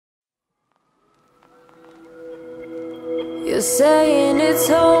You're saying it's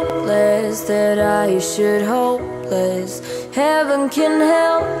hopeless, that I should hopeless. Heaven can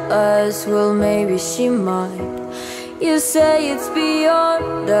help us, well maybe she might. You say it's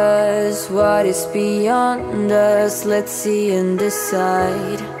beyond us, what is beyond us? Let's see and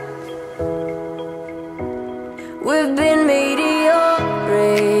decide. We've been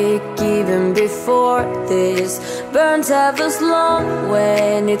meteoric even before this. Burns have us long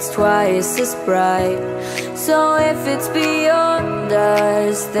when it's twice as bright. So if it's beyond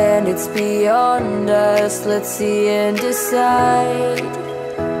us, then it's beyond us. Let's see and decide.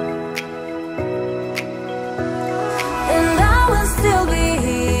 And I will still be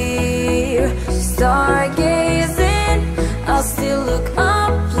here, stargazing. I'll still look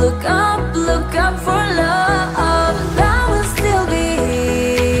up, look up, look up for love.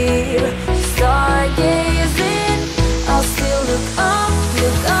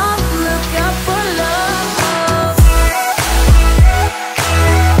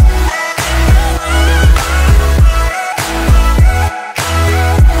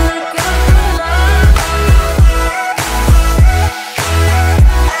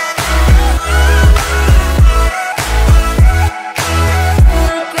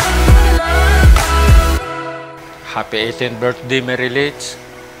 Happy 18th birthday, Mary Litz.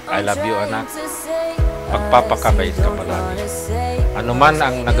 I love you, anak. Magpapakabait ka palagi. Ano man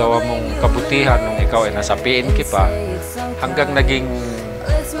ang nagawa mong kabutihan nung ikaw ay nasa PNK pa, hanggang naging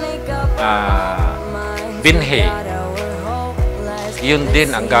binhe, yun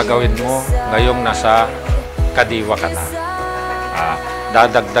din ang gagawin mo ngayong nasa kadiwa ka na.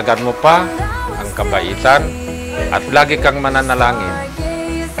 Dadagdagan mo pa ang kabaitan at lagi kang mananalangin.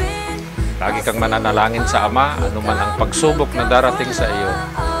 Lagi kang mananalangin sa Ama, anuman ang pagsubok na darating sa iyo,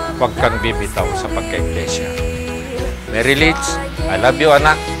 huwag kang bibitaw sa pagka-iglesia. Mary Litz, I love you,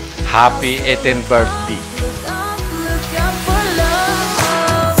 anak. Happy 18th birthday.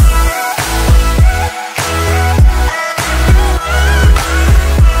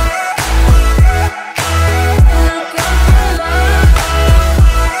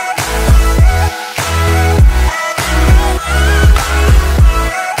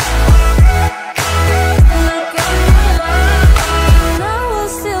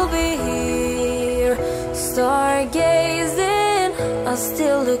 Stargazing, I'll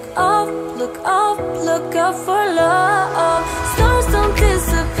still look up, look up, look up for love. Stars don't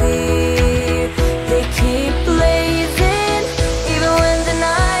disappear, they keep blazing. Even when the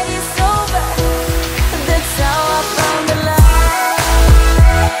night is over, that's how I found the light.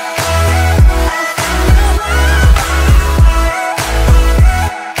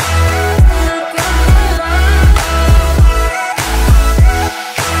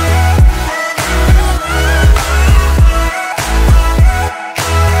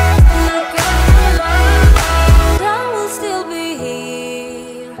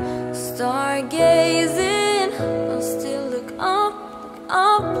 Stargazing, I'll still look up,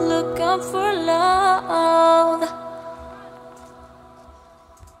 look up for love.